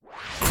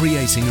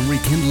creating and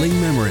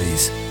rekindling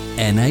memories.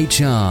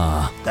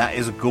 NHR. That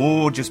is a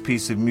gorgeous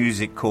piece of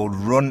music called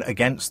Run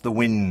Against the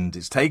Wind.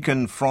 It's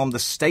taken from the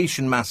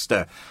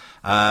Stationmaster,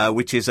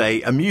 which is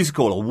a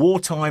musical, a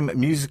wartime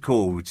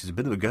musical, which is a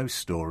bit of a ghost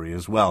story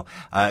as well.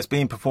 It's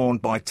being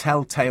performed by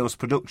Telltales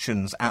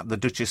Productions at the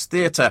Duchess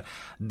Theatre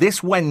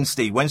this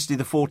Wednesday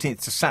the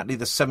 14th to Saturday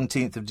the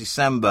 17th of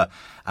December.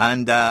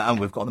 And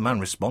we've got the man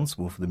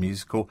responsible for the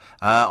musical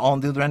on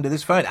the other end of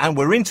this phone. And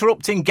we're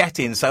interrupting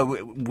Get-In, so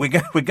we're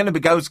going to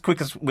go as quick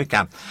as we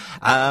can.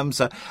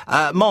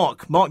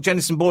 Mark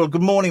Jennison Boyle,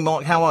 good morning,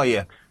 Mark. How are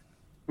you?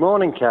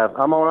 Morning, Kev.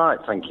 I'm all right,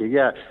 thank you.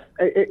 Yeah,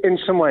 in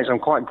some ways, I'm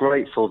quite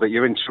grateful that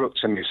you're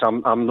interrupting me.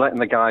 So I'm letting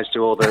the guys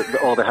do all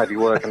the heavy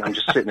work, and I'm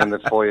just sitting in the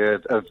foyer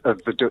of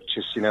the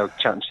Duchess,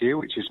 chatting to you,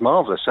 which is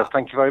marvellous. So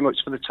thank you very much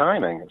for the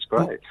timing. It's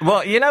great.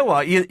 Well, you know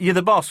what? You're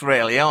the boss,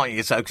 really, aren't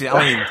you? So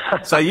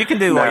so you can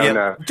do what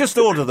you just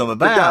order them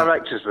about. The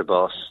director's the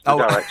boss. The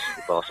director's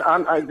the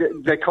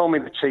boss. They call me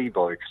the tea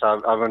boy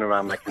because I run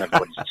around making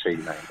everybody's tea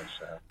mainly.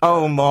 So.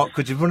 Oh, Mark,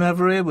 could you run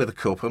over here with a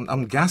cup?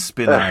 I'm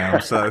gasping now,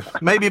 so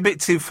maybe a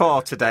bit too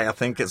far today, I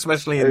think,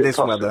 especially in this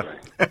weather.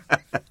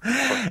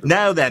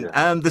 Now then,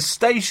 the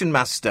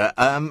Stationmaster.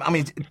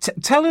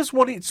 Tell us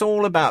what it's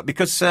all about,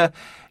 because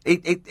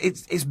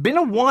it's been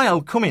a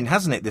while coming,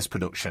 hasn't it? This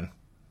production.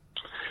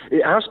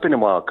 It has been a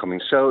while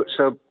coming. So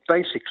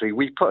basically,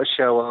 we put a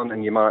show on,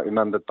 and you might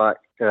remember back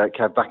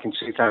in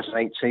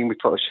 2018, we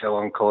put a show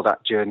on called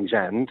At Journey's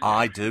End.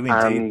 I do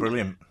indeed,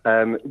 brilliant.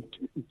 And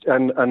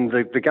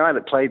the guy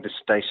that played the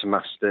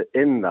Stationmaster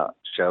in that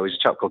show is a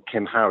chap called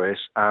Kim Harris,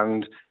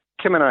 and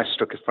Kim and I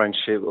struck a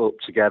friendship up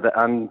together,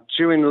 and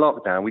during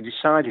lockdown we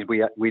decided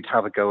we'd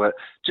have a go at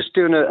just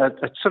doing a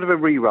sort of a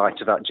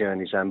rewrite of That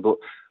Journey's End. But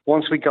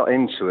once we got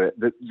into it,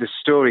 the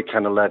story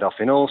kind of led off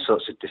in all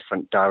sorts of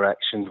different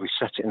directions. We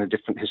set it in a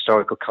different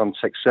historical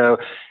context, so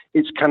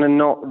it's kind of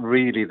not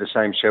really the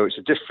same show. It's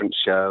a different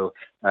show.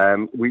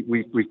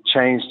 We've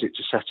changed it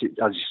to set it,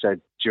 as you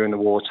said, during the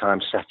wartime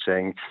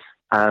setting,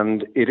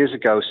 and it is a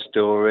ghost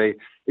story.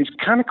 It's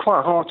kind of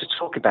quite hard to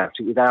talk about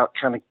it without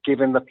kind of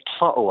giving the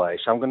plot away,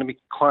 so I'm going to be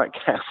quite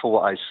careful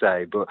what I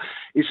say. But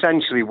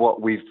essentially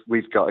what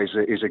we've got is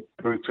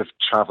a group of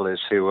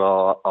travellers who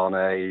are on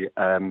a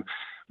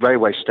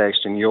railway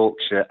station in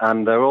Yorkshire,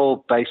 and they're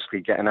all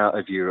basically getting out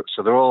of Europe,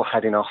 so they're all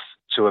heading off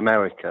to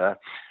America.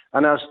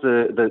 And as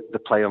the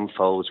play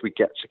unfolds, we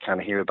get to kind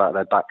of hear about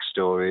their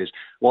backstories,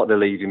 what they're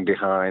leaving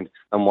behind,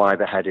 and why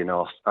they're heading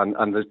off. And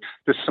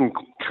there's some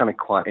kind of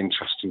quite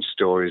interesting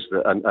stories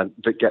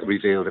that get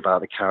revealed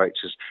about the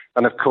characters.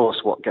 And of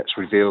course, what gets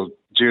revealed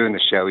during the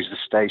show is the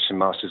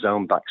Stationmaster's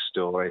own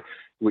backstory,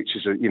 which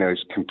is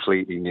is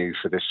completely new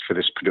for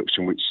this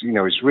production, which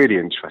is really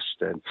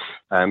interesting.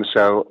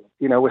 So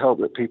we hope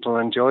that people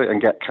enjoy it and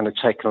get kind of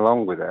taken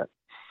along with it.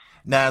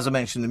 Now, as I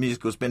mentioned, the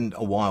musical's been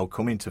a while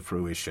coming to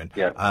fruition.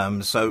 Yeah.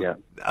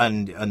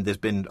 And there's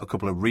been a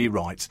couple of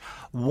rewrites.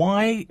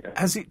 Why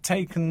has it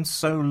taken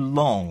so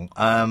long,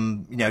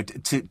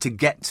 to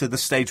get to the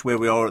stage where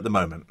we are at the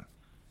moment?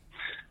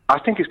 I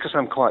think it's because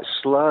I'm quite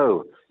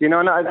slow. And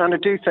I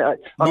do think...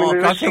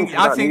 Mark,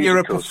 I think you're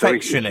a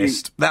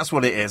perfectionist. So that's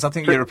what it is. I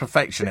think you're a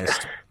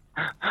perfectionist.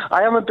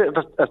 I am a bit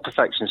of a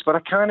perfectionist, but I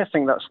kind of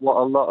think that's what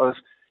a lot of...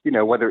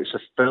 whether it's a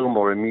film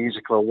or a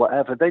musical or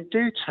whatever, they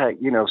do take,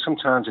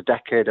 sometimes a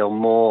decade or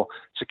more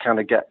to kind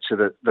of get to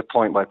the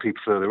point where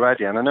people feel they're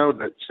ready. And I know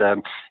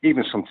that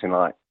even something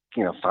like,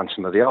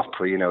 Phantom of the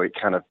Opera, it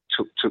kind of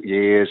took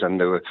years, and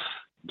there were,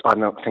 I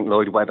don't think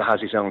Lloyd Webber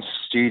has his own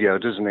studio,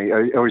 doesn't he?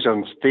 Or his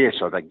own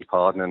theatre, I beg your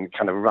pardon, and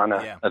kind of ran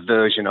a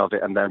version of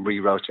it and then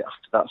rewrote it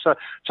after that.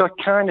 So I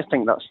kind of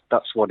think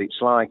that's what it's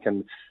like.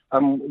 And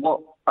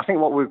I think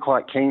what we were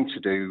quite keen to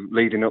do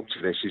leading up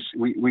to this is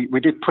we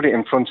did put it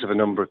in front of a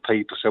number of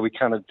people, so we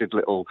kind of did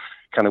little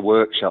kind of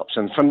workshops,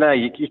 and from there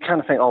you kind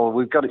of think, oh, well,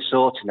 we've got it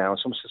sorted now, and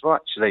someone says, well,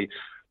 actually,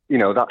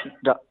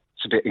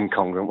 that's a bit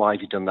incongruent, why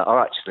have you done that? Or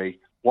actually,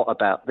 what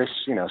about this?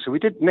 So we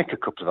did nick a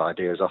couple of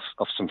ideas off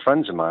some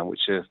friends of mine,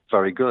 which are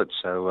very good.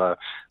 So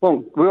we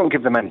won't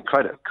give them any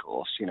credit, of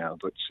course,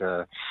 but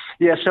so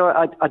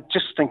I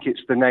just think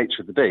it's the nature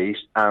of the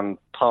beast, and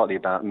partly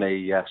about me,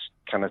 yes,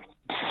 kind of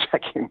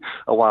taking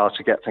a while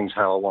to get things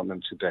how I want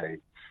them to be.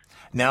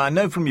 Now, I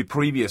know from your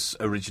previous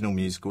original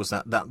musicals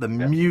that the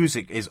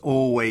music is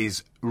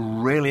always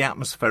really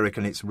atmospheric,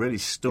 and it's really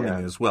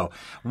stunning as well.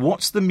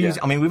 What's the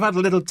music? I mean, we've had a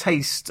little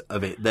taste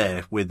of it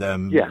there with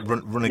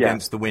Run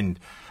Against the Wind.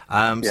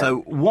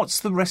 So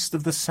what's the rest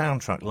of the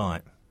soundtrack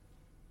like?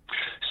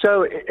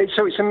 So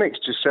it's a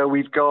mixture. So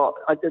we've got,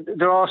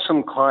 there are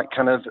some quite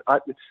kind of,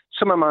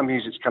 some of my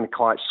music's kind of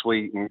quite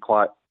sweet and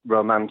quite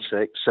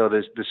romantic. So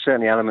there's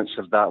certainly elements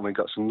of that. And we've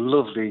got some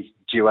lovely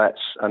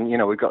duets, and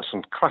we've got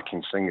some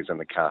cracking singers in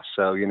the cast.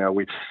 So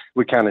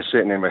we're kind of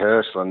sitting in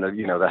rehearsal, and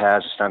the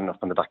hairs are standing up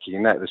on the back of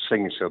your neck. The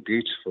singing's so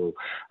beautiful.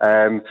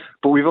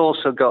 But we've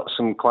also got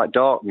some quite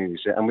dark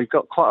music, and we've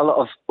got quite a lot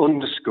of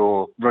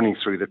underscore running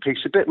through the piece.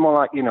 A bit more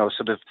like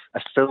sort of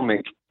a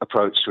filmic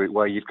approach to it,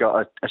 where you've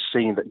got a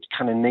scene that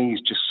kind of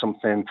needs just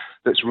something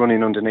that's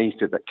running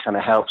underneath it that kind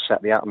of helps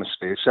set the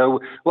atmosphere. So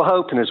we're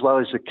hoping, as well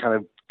as the kind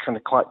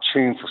of quite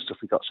tuneful stuff,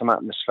 we've got some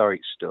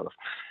atmospheric stuff.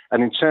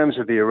 And in terms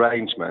of the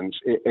arrangements,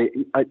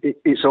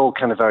 it's all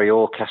kind of very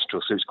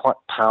orchestral, so it's quite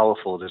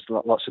powerful. There's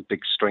lots of big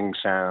string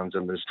sounds,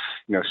 and there's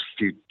a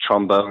few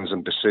trombones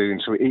and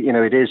bassoons. So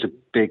it is a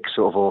big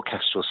sort of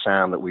orchestral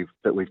sound that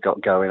we've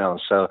got going on.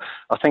 So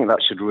I think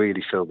that should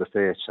really fill the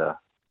theatre.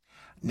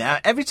 Now,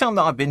 every time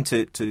that I've been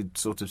to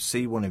sort of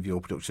see one of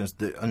your productions,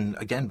 and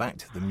again back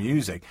to the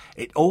music,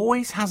 it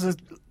always has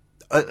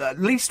at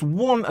least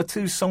one or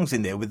two songs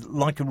in there with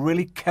like a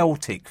really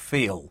Celtic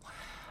feel.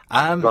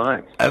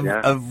 Right.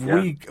 Have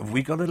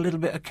we got a little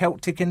bit of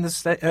Celtic in the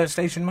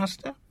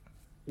Stationmaster?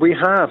 We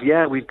have,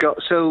 yeah. We've got,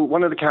 so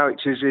one of the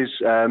characters is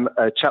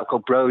a chap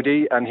called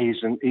Brodie, and he's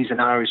an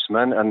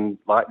Irishman, and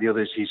like the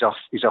others, he's off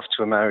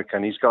to America,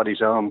 and he's got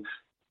his own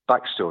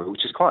backstory,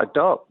 which is quite a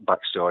dark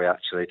backstory,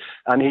 actually.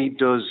 And he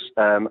does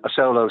a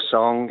solo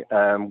song,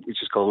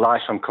 which is called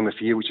Life, I'm Coming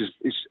For You, which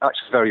is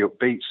actually a very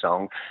upbeat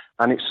song.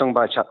 And it's sung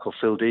by a chap called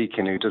Phil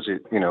Deakin, who does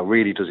it,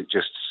 really does it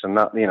justice. And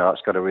that,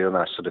 it's got a real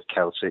nice sort of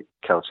Celtic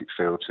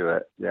feel to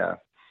it, yeah.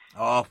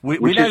 Oh,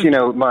 which is,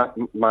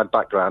 my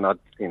background.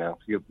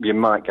 You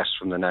might guess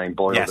from the name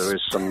Boyle, yes. There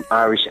is some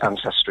Irish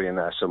ancestry in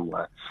there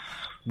somewhere.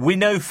 We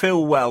know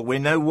Phil well. We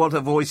know what a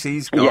voice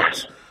he's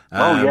got.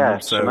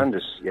 Yes.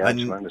 Tremendous. Yeah,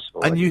 tremendous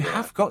voice. And you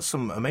have got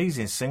some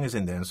amazing singers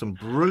in there and some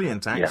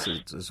brilliant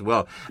actors as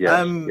well.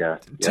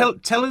 Yes,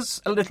 Tell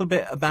us a little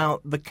bit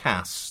about the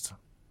cast.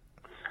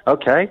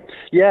 Okay.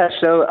 Yeah.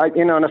 So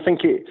and I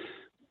think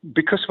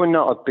because we're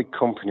not a big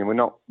company, we're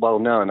not well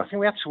known. I think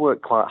we have to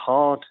work quite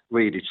hard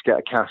really to get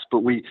a cast. But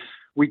we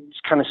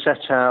kind of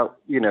set out,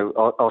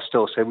 I'll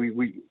still say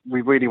we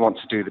really want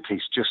to do the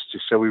piece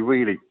justice. So we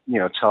really,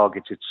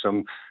 targeted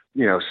some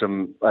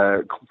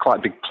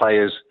quite big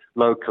players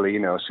locally,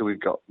 so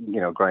we've got,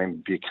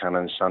 Graham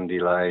Buchanan, Sandy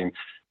Lane,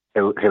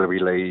 Hilary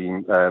Lee,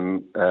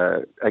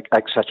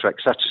 et cetera,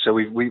 et cetera. So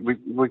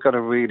we've got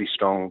a really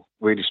strong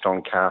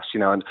cast,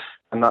 and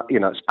that,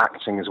 it's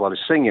acting as well as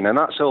singing, and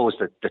that's always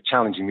the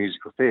challenge in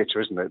musical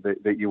theatre, isn't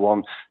it? That you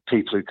want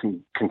people who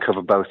can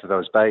cover both of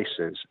those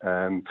bases.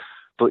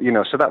 But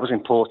so that was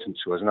important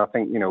to us, and I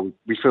think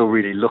we feel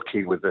really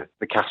lucky with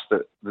the cast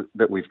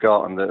that we've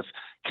got, and that have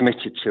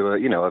committed to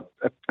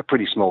a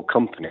pretty small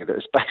company that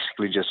is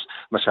basically just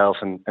myself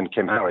and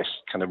Kim Harris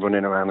kind of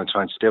running around and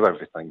trying to do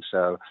everything.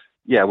 So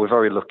yeah, we're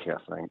very lucky,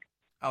 I think.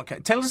 Okay,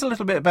 tell us a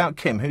little bit about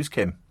Kim. Who's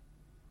Kim?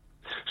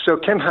 So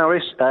Kim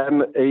Harris,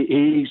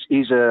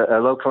 he's a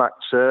local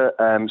actor.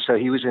 So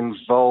he was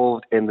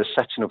involved in the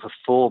setting up of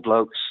Four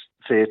Blokes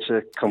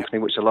theatre company,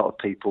 which a lot of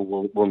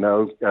people will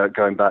know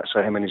going back.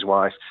 So him and his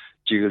wife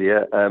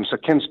Julia. So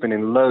Kim's been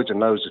in loads and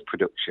loads of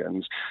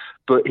productions,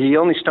 but he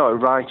only started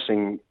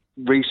writing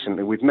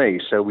recently with me.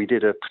 So we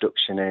did a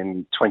production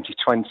in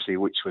 2020,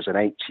 which was an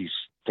 80s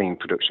themed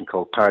production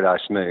called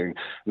Paradise Moon,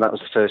 and that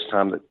was the first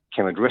time that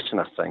Kim had written,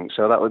 I think.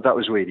 So that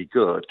was really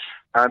good.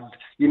 And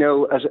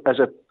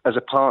as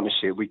a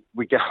partnership,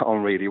 we get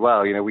on really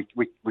well. We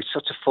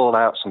sort of fall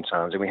out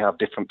sometimes, and we have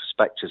different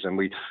perspectives, and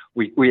we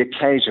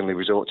occasionally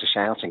resort to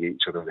shouting at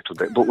each other a little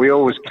bit, but we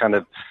always kind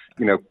of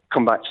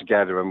come back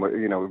together, and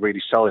we're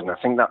really solid. And I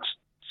think that's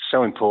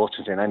so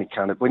important in any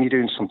kind of, when you're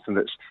doing something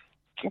that's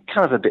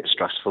kind of a bit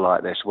stressful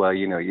like this, where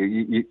you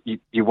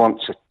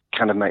want to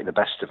kind of make the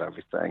best of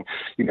everything.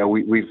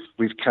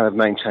 We've kind of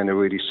maintained a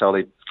really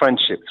solid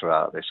friendship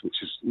throughout this, which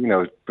has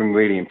been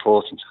really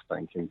important, I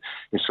think, in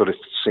sort of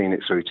seeing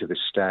it through to this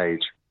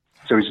stage.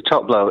 So he's a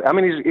top bloke. I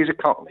mean, he's a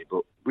Cockney,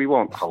 but we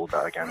won't hold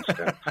that against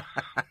him.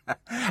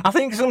 I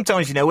think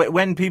sometimes,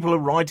 when people are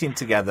writing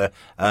together,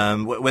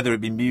 whether it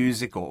be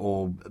music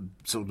or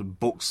sort of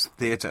books,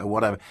 theatre or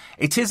whatever,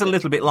 it is a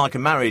little bit like a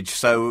marriage.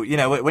 So,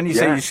 when you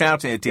say you're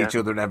shouting at each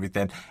other and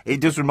everything, it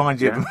does remind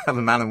you of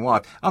a man and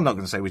wife. I'm not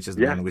going to say which is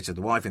the man and which is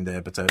the wife in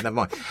there, but never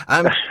mind.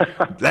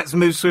 Let's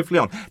move swiftly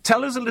on.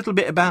 Tell us a little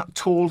bit about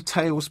Tall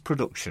Tales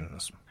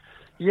Productions.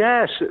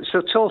 Yes,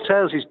 so Tall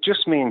Tales is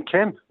just me and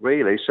Kim,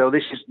 really. So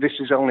this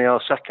is only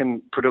our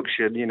second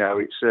production.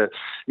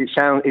 It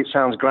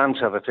sounds grand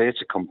to have a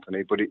theatre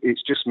company, but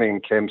it's just me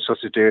and Kim sort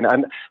of doing.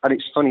 And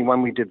it's funny,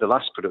 when we did the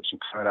last production,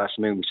 Paradise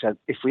Moon, we said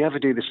if we ever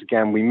do this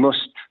again, we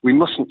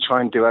mustn't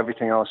try and do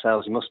everything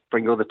ourselves. We must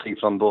bring other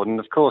people on board. And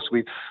of course,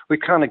 we've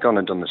kind of gone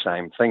and done the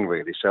same thing,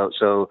 really.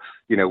 So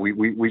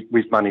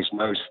we've managed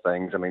most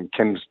things. I mean,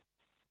 Kim's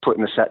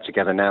putting the set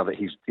together now that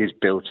he's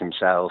built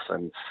himself,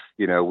 and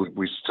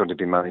we've sort of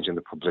been managing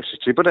the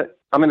publicity. But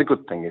the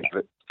good thing is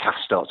that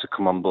cast start to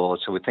come on board.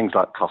 So with things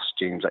like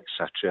costumes,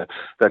 etc.,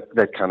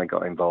 they've kind of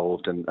got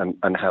involved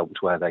and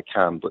helped where they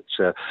can. But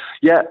so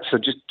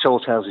just Tall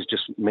Tales is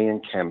just me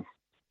and Kim.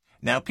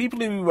 Now, people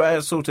who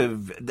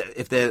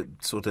if they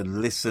sort of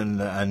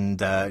listen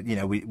and,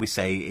 we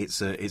say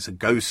it's a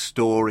ghost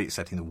story, it's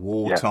set in the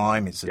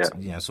wartime, it's a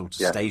sort of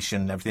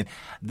station and everything,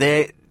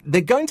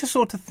 they're going to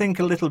sort of think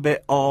a little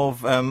bit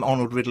of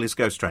Arnold Ridley's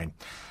Ghost Train.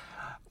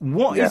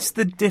 What is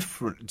the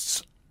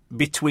difference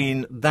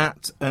between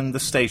that and the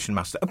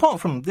Stationmaster? Apart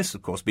from this,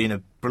 of course, being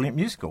a brilliant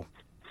musical.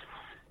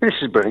 This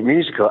is a brilliant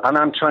musical, and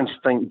I'm trying to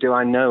think, do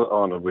I know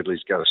Arnold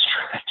Ridley's Ghost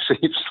Train? So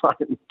you've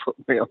slightly put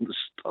me on the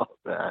spot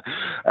there.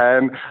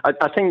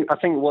 I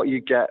think what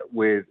you get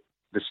with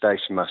the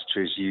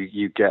Stationmaster is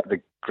you get the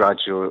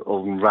gradual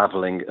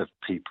unravelling of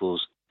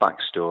people's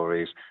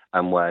backstories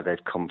and where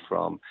they've come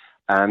from.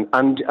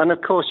 And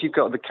of course, you've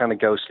got the kind of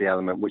ghostly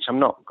element, which I'm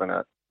not going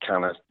to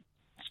kind of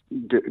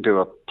do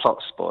a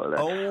plot spoiler.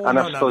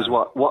 I suppose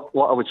what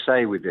I would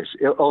say with this,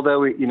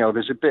 although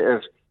there's a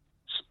bit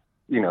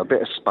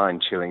of spine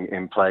chilling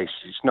in places.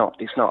 It's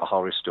not a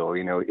horror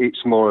story.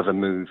 It's more of a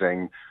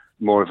moving,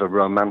 more of a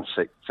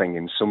romantic thing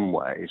in some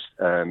ways.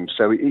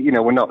 So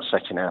we're not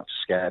setting out to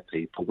scare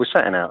people. We're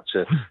setting out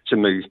to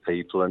move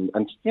people, and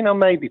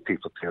maybe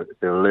people feel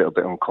a little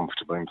bit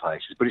uncomfortable in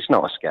places. But it's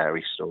not a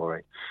scary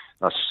story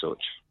as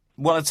such.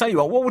 Well, I'll tell you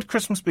what would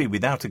Christmas be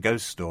without a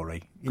ghost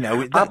story?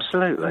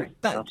 Absolutely.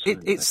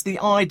 It's the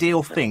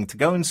ideal thing to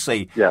go and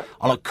see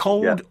on a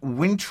cold,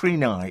 wintry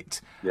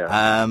night.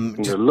 Yeah.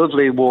 In the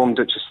lovely, warm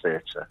Duchess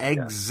Theatre.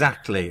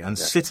 Exactly. And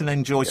sit and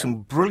enjoy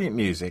some brilliant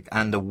music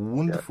and a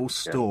wonderful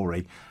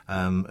story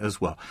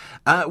as well.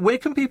 Where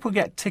can people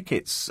get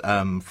tickets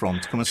from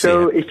to come and see it?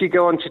 So if you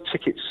go onto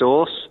Ticket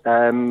Source,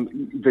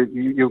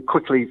 you'll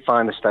quickly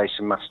find the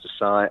Stationmaster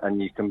site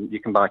and you can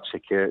buy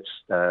tickets.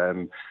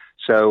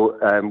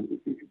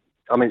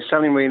 It's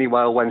selling really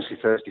well Wednesday,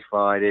 Thursday,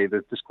 Friday.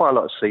 There's quite a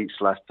lot of seats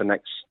left for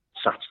next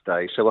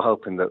Saturday, so we're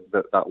hoping that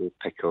will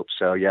pick up.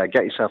 So,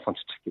 get yourself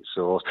onto Ticket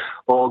Source.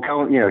 Or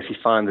go, if you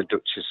find the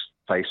Duchess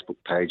Facebook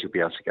page, you'll be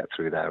able to get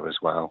through there as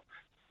well.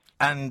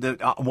 And,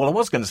 I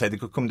was going to say they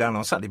could come down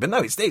on Saturday, but no,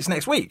 it's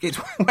next week. It's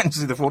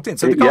Wednesday the 14th,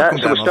 so they can't come down on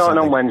Saturday. So we're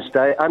starting on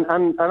Wednesday.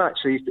 And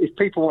actually, if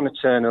people want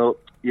to turn up,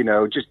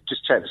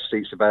 just check the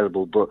seats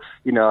available. But,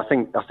 I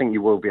think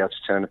you will be able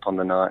to turn up on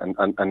the night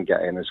and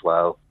get in as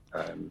well.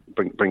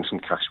 Bring some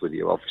cash with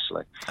you,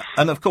 obviously.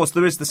 And of course,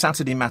 there is the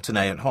Saturday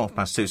matinee at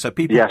 2:30, so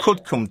people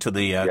could come to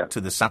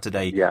the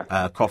Saturday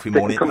coffee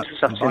morning. They can come to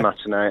Saturday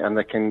matinee, and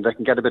they can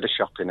get a bit of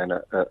shopping in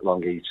at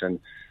Long Eaton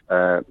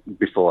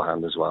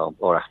beforehand as well,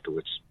 or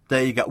afterwards.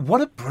 There you go.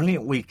 What a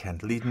brilliant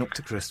weekend leading up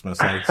to Christmas.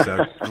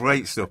 So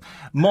great stuff.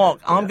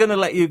 Mark, I'm going to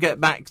let you get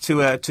back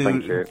to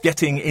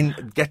getting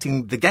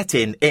the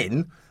get-in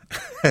in.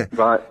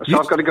 Right, so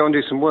I've got to go and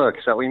do some work,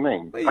 is that what you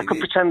mean? I could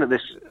pretend that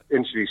this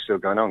interview's still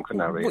going on,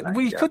 couldn't I, really?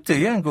 We could do,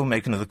 and go and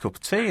make another cup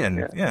of tea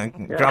and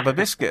grab a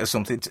biscuit or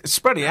something.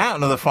 Spread it out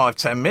another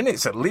 5-10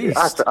 minutes at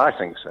least. I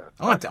think so.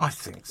 I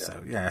think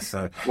so, yeah.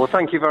 So. Well,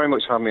 thank you very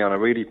much for having me on. I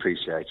really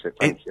appreciate it.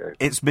 Thank you.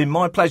 It's been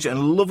my pleasure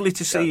and lovely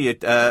to see you.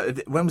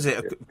 When was it?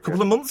 A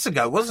couple of months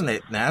ago, wasn't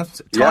it now?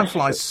 Time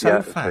flies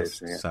so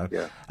fast.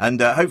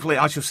 And hopefully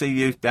I shall see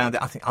you down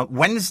there, I think,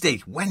 Wednesday.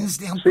 See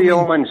you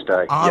on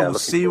Wednesday. I will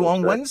see you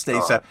on Wednesday.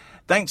 So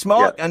thanks,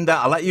 Mark, and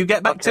I'll let you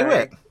get back to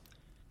it.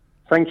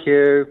 Thank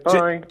you.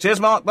 Bye. Cheers,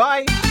 Mark.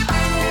 Bye.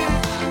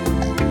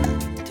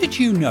 Did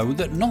you know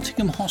that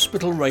Nottingham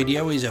Hospital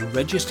Radio is a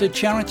registered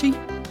charity?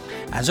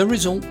 As a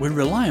result, we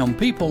rely on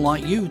people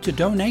like you to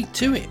donate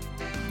to it.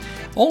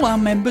 All our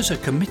members are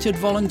committed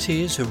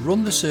volunteers who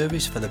run the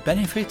service for the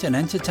benefit and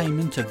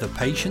entertainment of the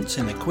patients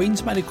in the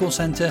Queen's Medical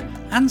Centre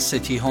and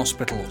city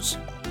hospitals.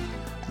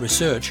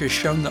 Research has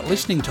shown that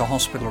listening to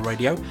hospital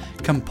radio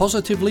can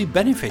positively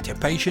benefit a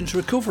patient's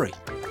recovery,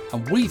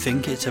 and we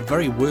think it's a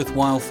very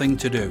worthwhile thing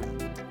to do.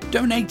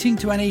 Donating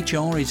to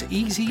NHR is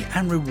easy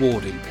and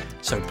rewarding,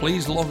 so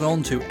please log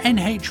on to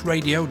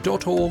nhradio.org.uk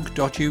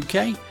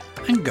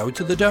and go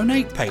to the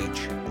donate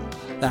page.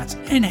 That's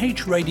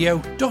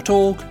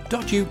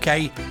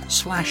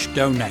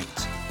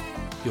nhradio.org.uk/donate.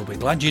 You'll be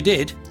glad you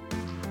did,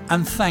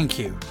 and thank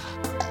you.